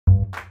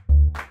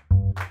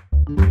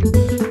Hola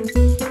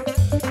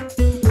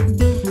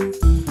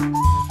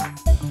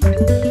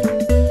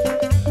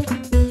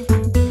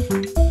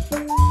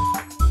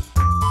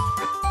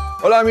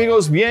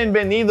amigos,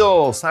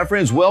 bienvenidos. Hi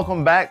friends,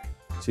 welcome back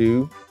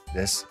to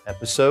this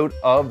episode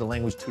of the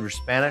Language Tutor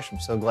Spanish. I'm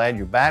so glad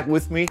you're back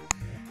with me.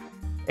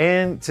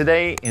 And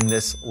today in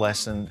this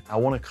lesson, I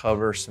want to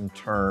cover some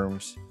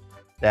terms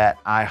that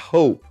I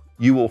hope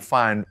you will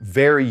find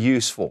very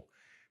useful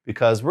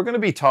because we're going to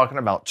be talking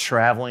about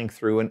traveling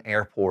through an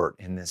airport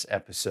in this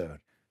episode.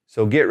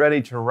 So get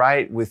ready to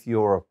write with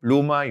your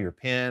pluma, your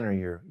pen, or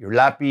your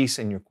lápiz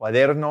and your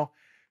cuaderno,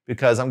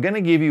 because I'm going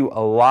to give you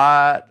a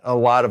lot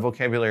of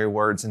vocabulary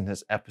words in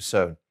this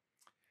episode.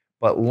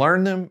 But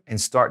learn them and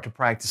start to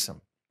practice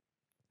them.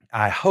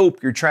 I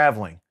hope you're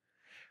traveling,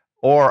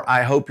 or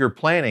I hope you're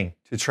planning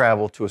to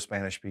travel to a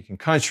Spanish-speaking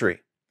country,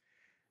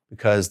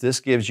 because this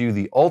gives you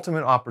the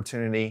ultimate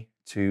opportunity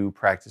to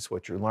practice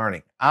what you're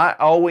learning. I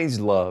always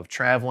love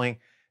traveling,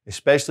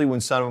 especially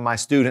when some of my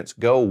students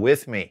go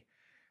with me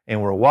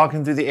and we're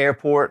walking through the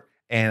airport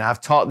and I've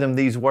taught them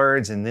these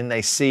words, and then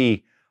they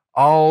see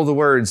all the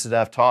words that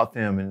I've taught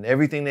them and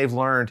everything they've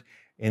learned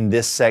in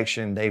this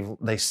section.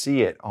 They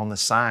see it on the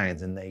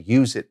signs and they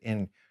use it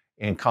in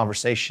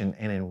conversation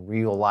and in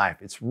real life.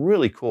 It's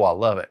really cool. I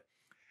love it.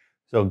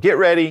 So get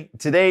ready.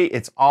 Today,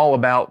 it's all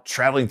about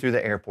traveling through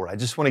the airport. I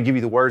just want to give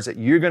you the words that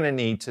you're going to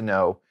need to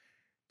know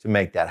to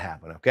make that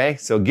happen, okay?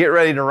 So get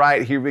ready to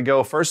write. Here we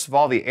go. First of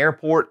all, the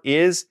airport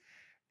is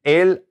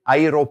el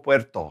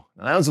aeropuerto.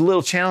 Now, that was a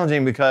little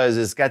challenging because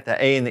it's got the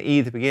A and the E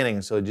at the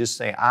beginning. So just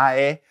say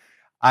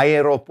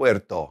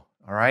aeropuerto, all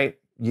right?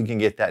 You can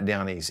get that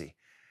down easy.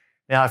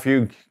 Now, if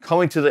you're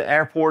coming to the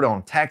airport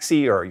on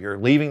taxi or you're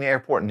leaving the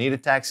airport and need a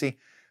taxi,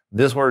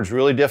 this word's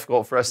really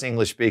difficult for us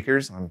English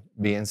speakers. I'm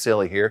being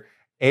silly here.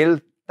 El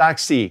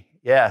taxi.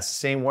 Yes,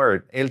 same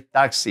word. El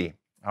taxi.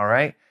 All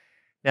right?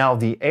 Now,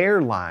 the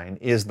airline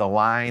is the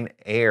line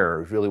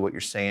air, is really what you're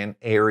saying,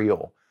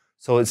 aerial.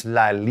 So it's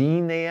la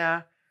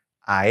línea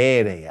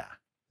aérea.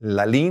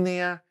 La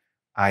línea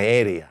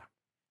aérea.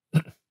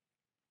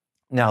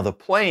 Now, the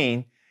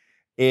plane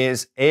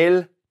is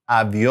el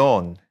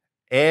avión.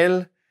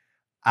 El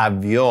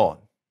avión.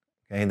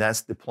 Okay,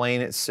 that's the plane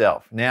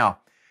itself. Now,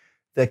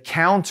 the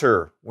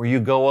counter where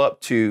you go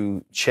up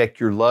to check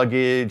your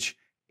luggage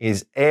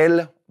is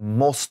el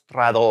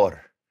mostrador.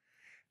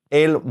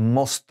 El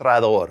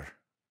mostrador.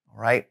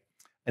 All right?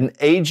 An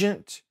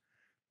agent,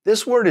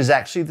 this word is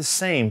actually the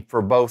same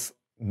for both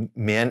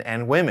men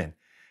and women.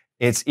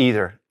 It's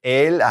either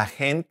el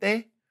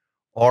agente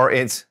or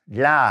it's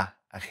la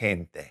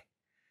agente.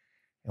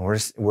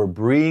 And we're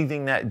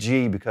breathing that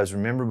G because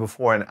remember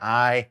before an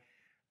I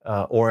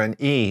or an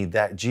E,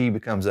 that G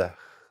becomes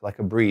like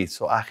a breathe.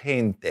 So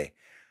agente.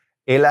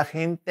 El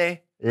agente,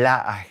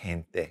 la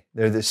agente.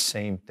 They're the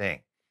same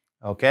thing.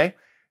 Okay?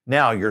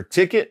 Now, your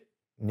ticket,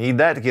 need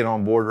that to get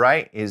on board,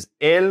 right, is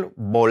el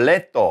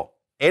boleto.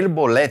 El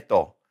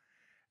boleto.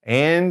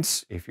 And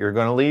if you're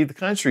going to leave the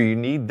country, you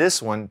need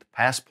this one. The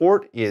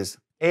passport is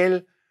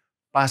el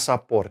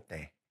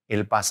pasaporte.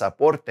 El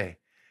pasaporte.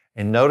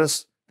 And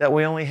notice that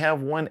we only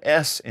have one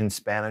S in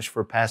Spanish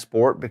for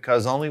passport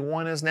because only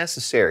one is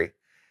necessary.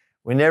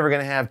 We're never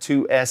going to have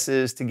two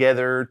S's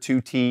together, two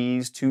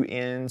T's, two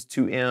N's,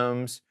 two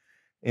M's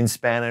in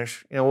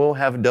Spanish. You know, we'll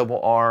have a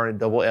double R and a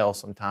double L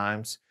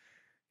sometimes.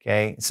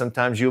 Okay,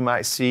 sometimes you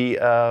might see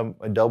a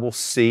double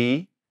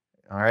C,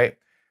 all right?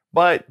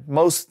 But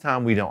most of the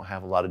time we don't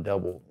have a lot of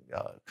double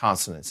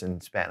consonants in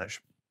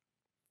Spanish.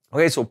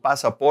 Okay, so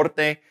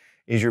pasaporte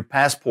is your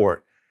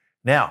passport.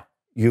 Now,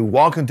 you're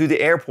walking through the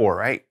airport,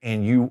 right?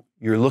 And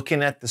you're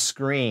looking at the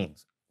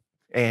screens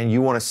and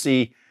you want to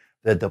see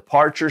the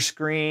departure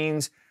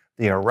screens,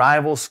 the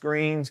arrival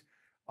screens.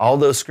 All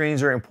those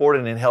screens are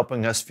important in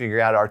helping us figure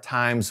out our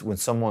times when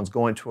someone's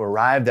going to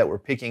arrive that we're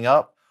picking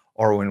up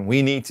or when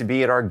we need to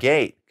be at our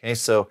gate. Okay,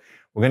 so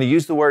we're going to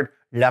use the word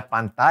la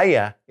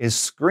pantalla is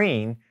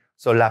screen.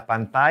 So la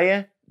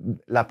pantalla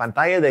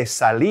de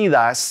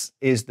salidas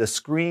is the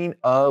screen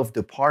of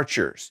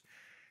departures.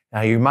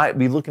 Now you might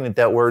be looking at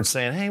that word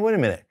saying, hey, wait a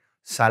minute,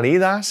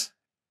 salidas?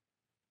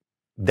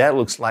 That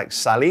looks like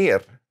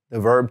salir, the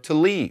verb to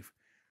leave.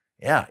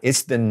 Yeah,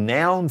 it's the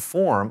noun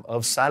form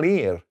of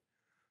salir.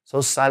 So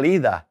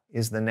salida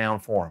is the noun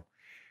form.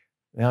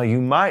 Now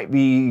you might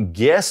be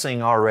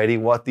guessing already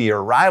what the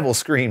arrival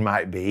screen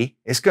might be.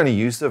 It's going to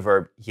use the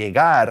verb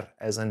llegar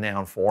as a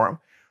noun form.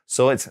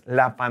 So it's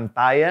la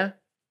pantalla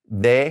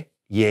de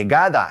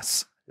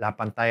llegadas. La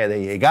pantalla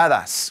de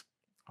llegadas.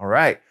 All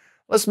right,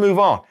 let's move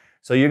on.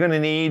 So you're going to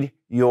need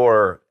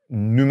your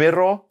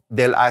número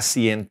del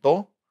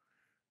asiento.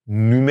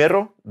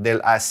 Número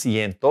del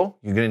asiento.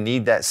 You're going to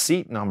need that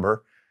seat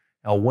number.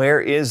 Now, where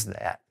is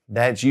that?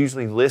 That's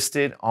usually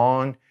listed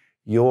on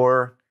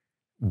your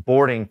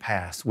boarding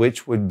pass,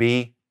 which would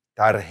be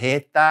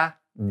tarjeta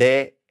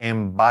de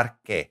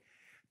embarque.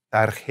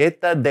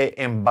 Tarjeta de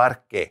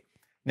embarque.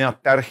 Now,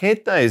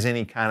 tarjeta is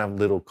any kind of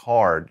little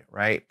card,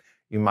 right?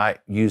 You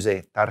might use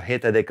a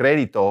tarjeta de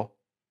crédito,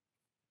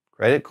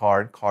 credit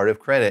card, card of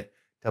credit,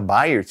 to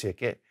buy your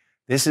ticket.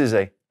 This is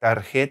a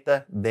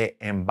tarjeta de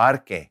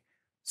embarque.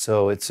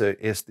 So it's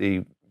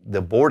the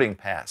boarding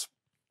pass.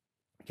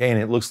 Okay, and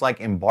it looks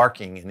like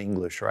embarking in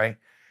English, right?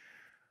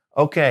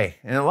 Okay,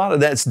 and a lot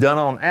of that's done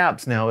on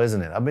apps now,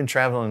 isn't it? I've been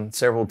traveling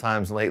several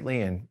times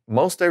lately, and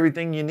most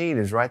everything you need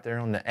is right there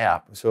on the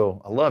app.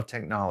 So I love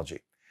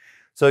technology.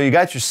 So you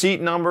got your seat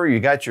number, you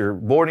got your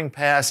boarding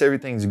pass,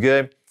 everything's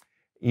good.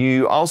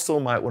 You also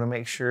might want to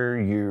make sure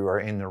you are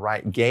in the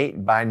right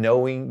gate by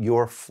knowing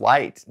your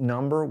flight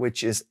number,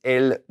 which is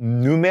el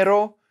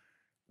número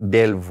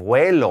del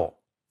vuelo.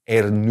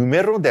 El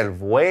número del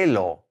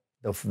vuelo.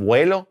 The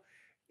vuelo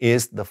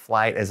is the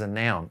flight as a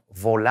noun.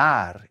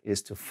 Volar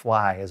is to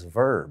fly as a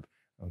verb,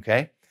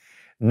 okay?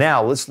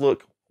 Now, let's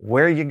look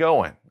where you're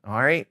going,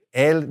 all right?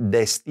 El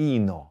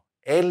destino.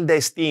 El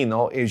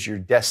destino is your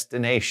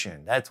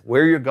destination. That's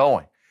where you're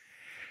going.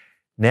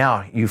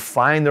 Now, you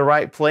find the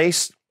right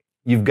place.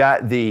 You've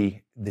got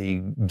the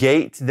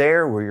gate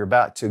there where you're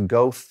about to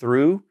go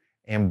through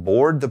and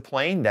board the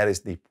plane. That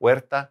is the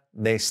puerta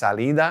de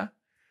salida.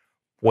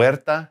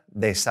 Puerta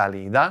de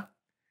salida.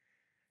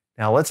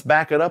 Now, let's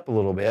back it up a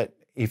little bit.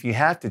 If you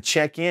have to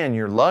check in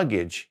your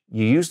luggage,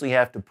 you usually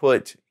have to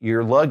put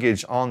your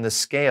luggage on the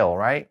scale,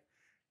 right?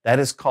 That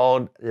is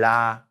called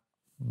la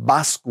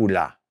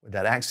báscula, with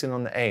that accent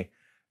on the A.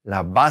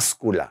 La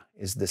báscula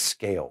is the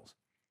scales,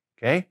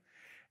 okay?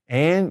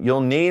 And you'll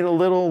need a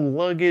little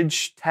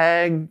luggage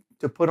tag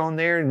to put on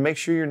there and make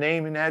sure your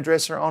name and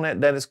address are on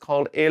it. That is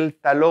called el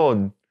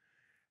talón.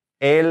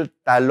 El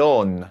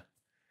talón.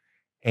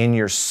 And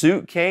your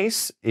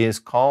suitcase is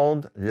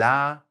called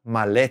la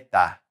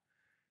maleta.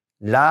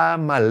 La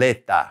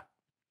maleta.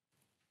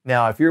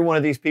 Now, if you're one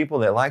of these people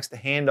that likes to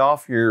hand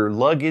off your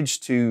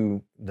luggage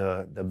to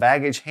the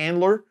baggage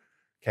handler,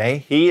 okay,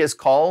 he is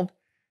called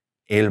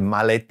el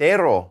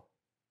maletero.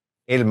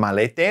 El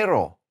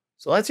maletero.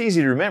 So that's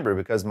easy to remember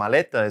because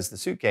maleta is the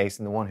suitcase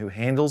and the one who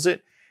handles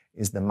it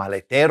is the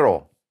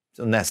maletero.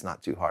 So that's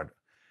not too hard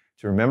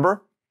to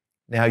remember.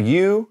 Now,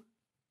 you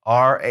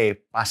are a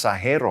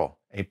pasajero,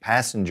 a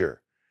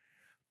passenger.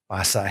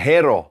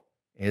 Pasajero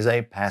is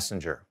a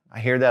passenger. I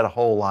hear that a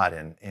whole lot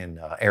in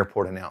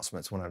airport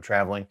announcements when I'm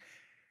traveling.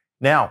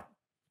 Now,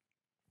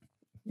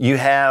 you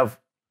have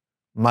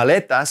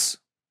maletas,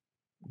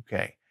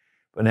 okay.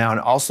 But now, and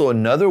also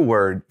another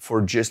word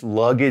for just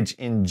luggage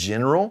in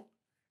general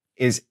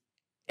is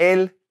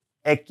el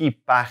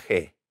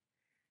equipaje.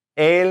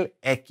 El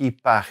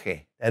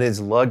equipaje. That is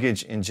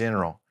luggage in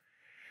general.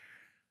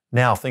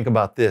 Now, think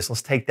about this.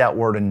 Let's take that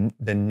word in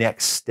the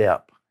next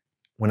step.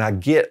 When I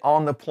get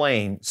on the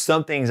plane,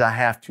 some things I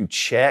have to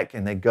check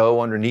and they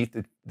go underneath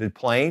the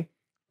plane,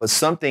 but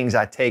some things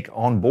I take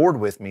on board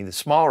with me, the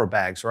smaller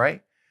bags,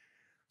 right?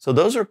 So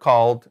those are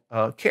called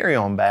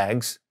carry-on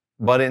bags,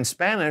 but in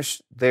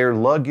Spanish, they're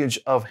luggage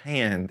of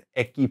hand.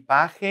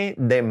 Equipaje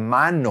de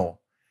mano.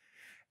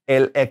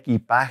 El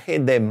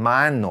equipaje de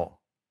mano.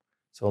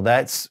 So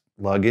that's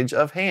luggage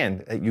of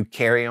hand that you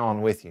carry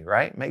on with you,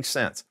 right? Makes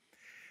sense.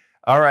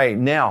 All right,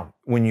 now,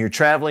 when you're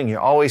traveling, you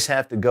always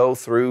have to go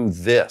through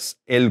this.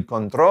 El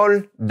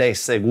control de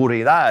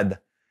seguridad.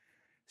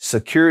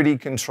 Security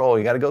control.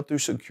 You got to go through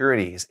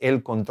security. It's el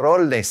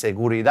control de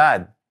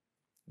seguridad.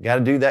 You got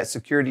to do that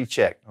security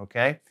check,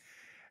 okay?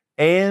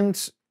 And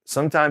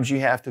sometimes you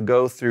have to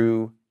go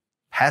through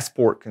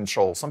passport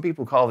control. Some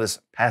people call this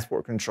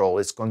passport control.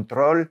 It's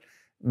control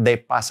de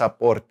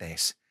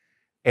pasaportes.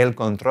 El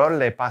control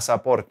de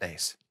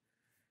pasaportes.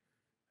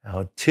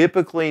 Now,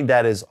 typically,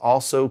 that is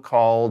also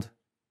called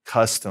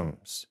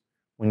customs.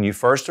 When you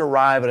first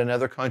arrive at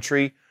another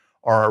country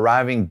or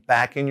arriving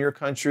back in your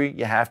country,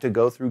 you have to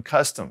go through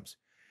customs.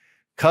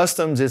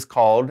 Customs is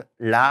called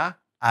la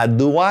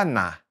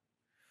aduana.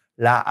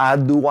 La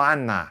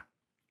aduana.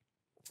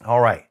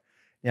 All right.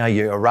 Now,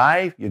 you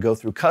arrive, you go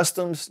through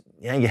customs,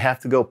 and you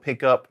have to go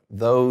pick up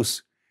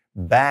those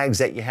bags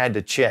that you had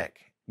to check.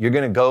 You're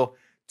going to go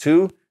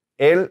to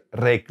el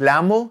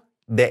reclamo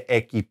de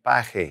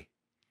equipaje.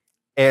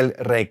 El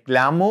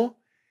reclamo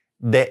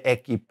de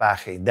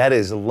equipaje. That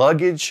is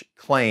luggage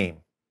claim.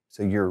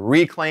 So you're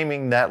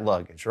reclaiming that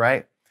luggage,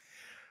 right?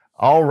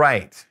 All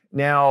right.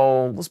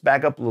 Now, let's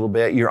back up a little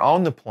bit. You're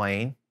on the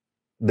plane.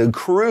 The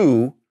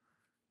crew,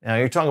 now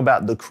you're talking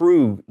about the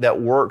crew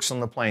that works on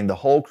the plane. The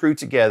whole crew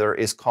together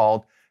is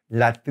called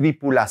la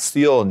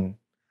tripulación.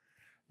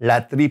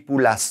 La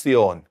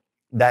tripulación.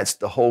 That's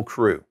the whole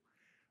crew.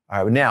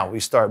 All right, now we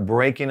start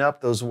breaking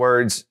up those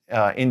words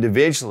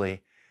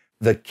individually.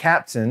 The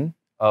captain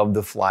of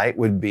the flight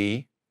would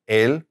be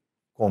el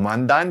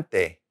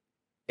comandante.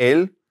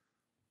 El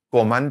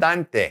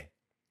comandante.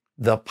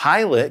 The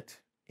pilot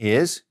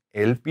is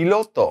el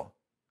piloto.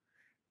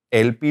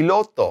 El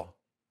piloto.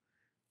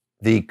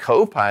 The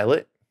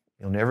co-pilot,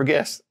 you'll never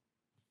guess,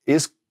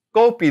 is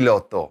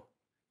copiloto.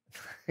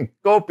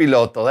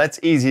 Copiloto. That's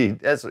easy.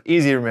 That's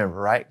easy to remember,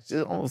 right? It's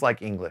just almost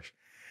like English.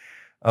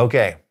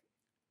 Okay.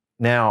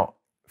 Now,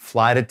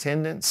 flight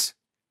attendants,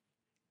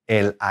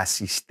 el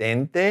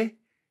asistente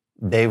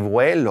de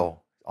vuelo.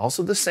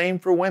 Also the same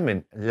for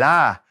women.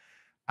 La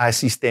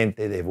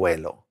asistente de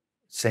vuelo.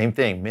 same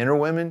thing. Men or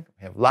women,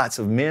 we have lots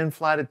of men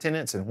flight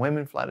attendants and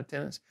women flight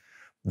attendants.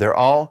 They're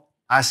all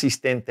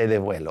asistente de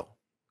vuelo,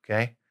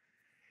 okay?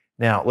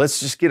 Now, let's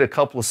just get a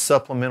couple of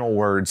supplemental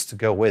words to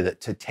go with it.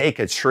 To take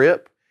a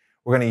trip,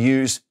 we're going to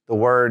use the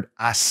word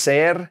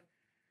hacer.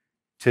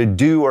 To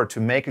do or to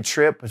make a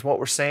trip is what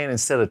we're saying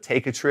instead of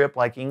take a trip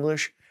like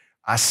English.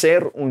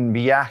 Hacer un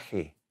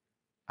viaje.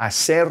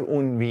 Hacer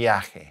un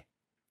viaje.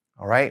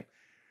 All right?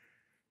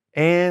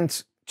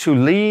 And to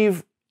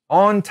leave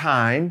on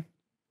time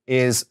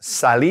is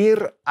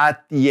salir a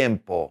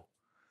tiempo.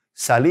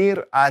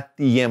 Salir a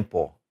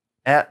tiempo.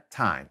 At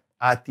time.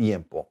 A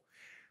tiempo.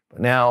 But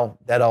now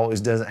that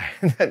always doesn't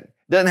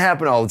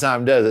happen all the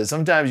time, does it?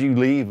 Sometimes you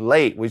leave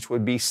late, which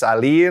would be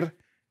salir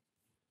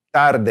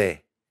tarde.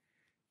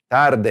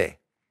 Tarde.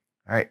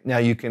 All right. Now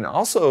you can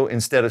also,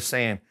 instead of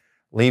saying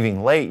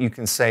leaving late, you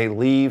can say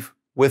leave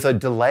with a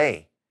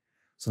delay.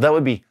 So that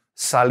would be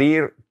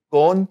salir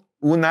con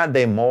una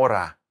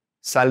demora.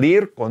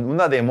 Salir con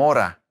una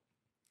demora.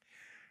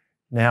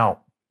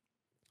 Now,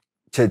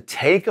 to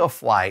take a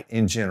flight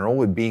in general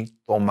would be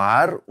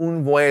tomar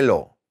un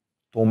vuelo.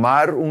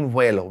 Tomar un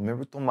vuelo.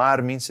 Remember,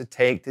 tomar means to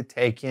take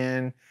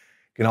in. It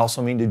can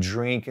also mean to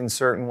drink in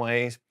certain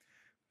ways.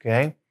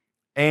 Okay?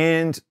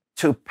 And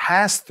to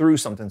pass through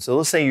something. So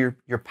let's say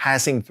you're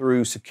passing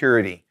through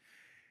security.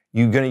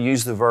 You're going to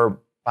use the verb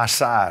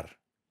pasar.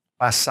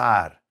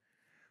 Pasar.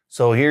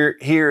 So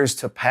here's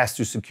to pass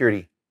through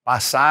security.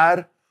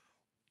 Pasar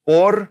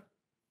por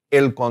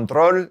el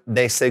control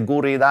de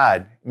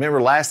seguridad.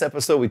 Remember last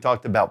episode we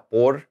talked about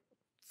por,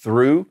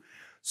 through.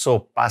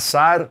 So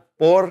pasar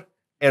por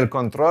el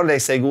control de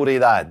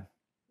seguridad.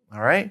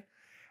 All right?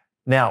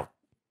 Now,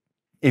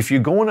 if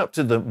you're going up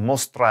to the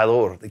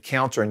mostrador, the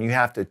counter, and you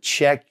have to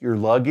check your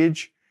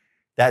luggage,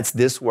 that's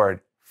this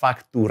word,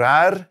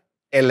 facturar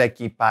el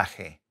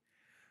equipaje.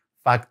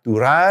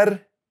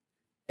 Facturar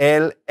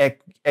el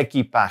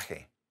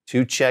equipaje.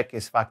 To check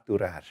is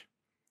facturar.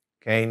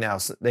 Okay, now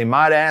they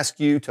might ask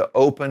you to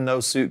open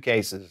those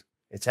suitcases.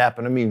 It's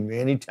happened to me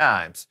many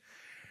times.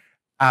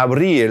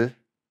 Abrir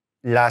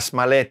las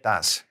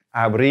maletas.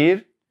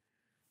 Abrir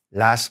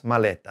las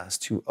maletas.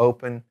 To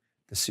open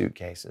the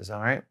suitcases,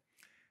 all right?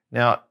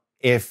 Now,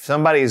 if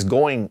somebody is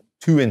going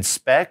to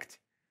inspect,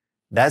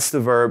 that's the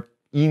verb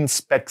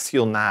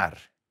inspeccionar.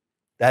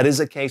 That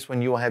is a case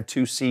when you will have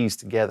two C's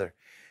together.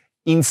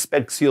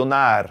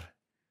 Inspeccionar.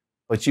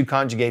 But you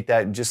conjugate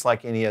that just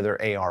like any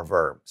other AR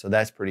verb. So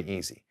that's pretty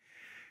easy.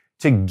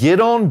 To get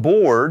on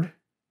board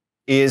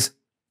is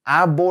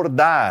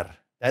abordar.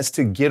 That's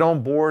to get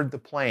on board the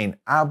plane.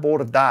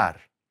 Abordar.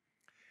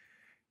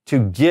 To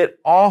get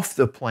off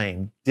the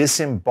plane,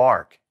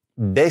 disembark.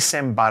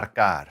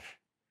 Desembarcar.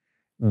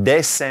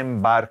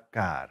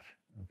 Desembarcar,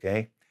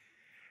 okay?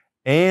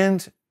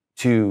 And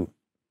to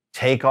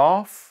take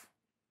off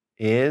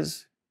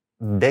is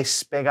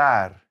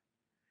despegar.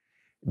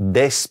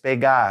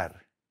 Despegar.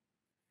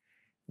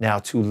 Now,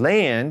 to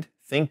land,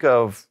 think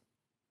of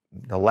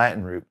the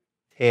Latin root,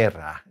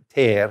 terra,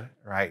 ter,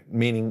 right,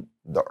 meaning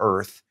the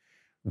earth,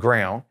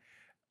 ground.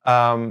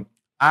 Aterrizar.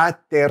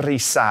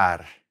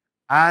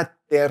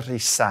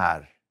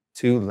 Aterrizar,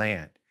 to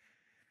land.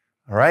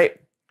 All right?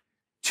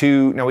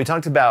 Now we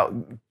talked about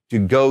to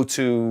go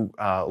to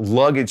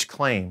luggage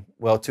claim.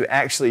 Well, to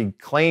actually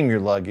claim your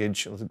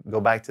luggage, let's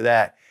go back to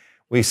that.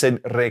 We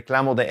said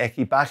reclamo de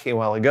equipaje a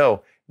while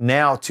ago.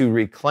 Now to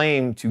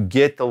reclaim, to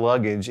get the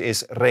luggage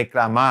is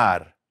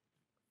reclamar.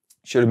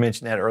 Should have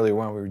mentioned that earlier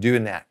when we were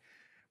doing that.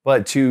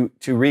 But to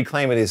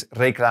reclaim it is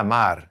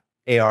reclamar,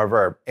 AR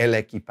verb, el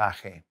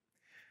equipaje.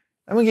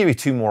 I'm going to give you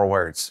two more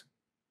words.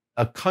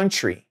 A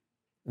country,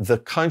 the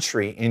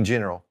country in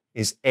general,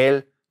 is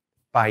el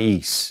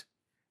país.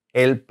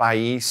 El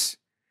país.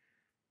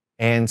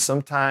 And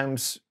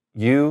sometimes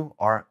you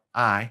or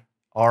I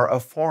are a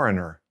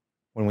foreigner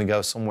when we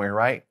go somewhere,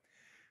 right?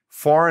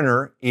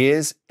 Foreigner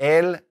is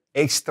el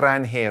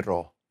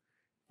extranjero.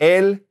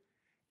 El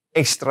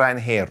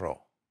extranjero.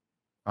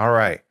 All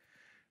right.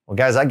 Well,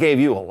 guys, I gave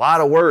you a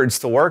lot of words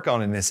to work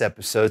on in this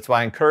episode, so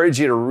I encourage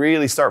you to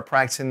really start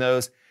practicing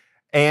those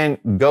and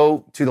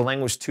go to the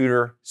Language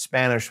Tutor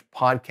Spanish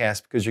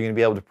podcast because you're going to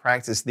be able to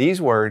practice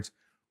these words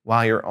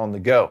while you're on the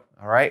go.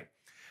 All right?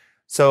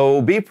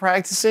 So be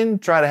practicing,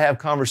 try to have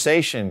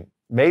conversation,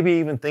 maybe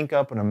even think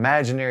up an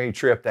imaginary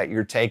trip that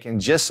you're taking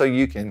just so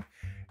you can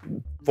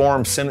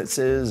form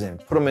sentences and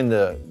put them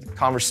into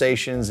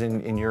conversations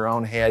in your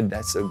own head.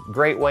 That's a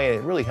great way.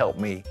 It really helped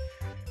me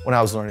when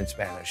I was learning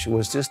Spanish. It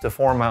was just to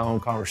form my own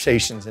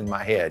conversations in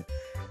my head.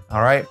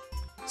 All right?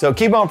 So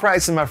keep on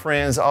practicing, my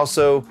friends.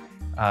 Also,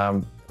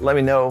 let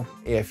me know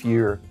if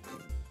you're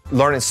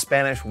learning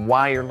Spanish,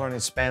 why you're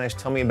learning Spanish.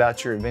 Tell me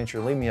about your adventure.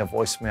 Leave me a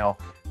voicemail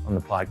on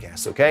the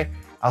podcast, okay?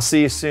 I'll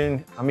see you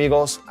soon.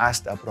 Amigos,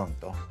 hasta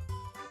pronto.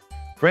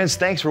 Friends,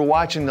 thanks for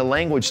watching The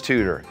Language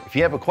Tutor. If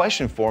you have a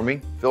question for me,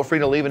 feel free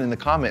to leave it in the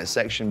comment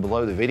section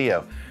below the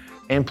video.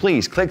 And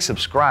please click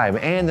subscribe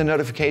and the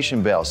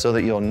notification bell so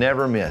that you'll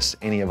never miss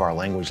any of our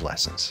language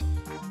lessons.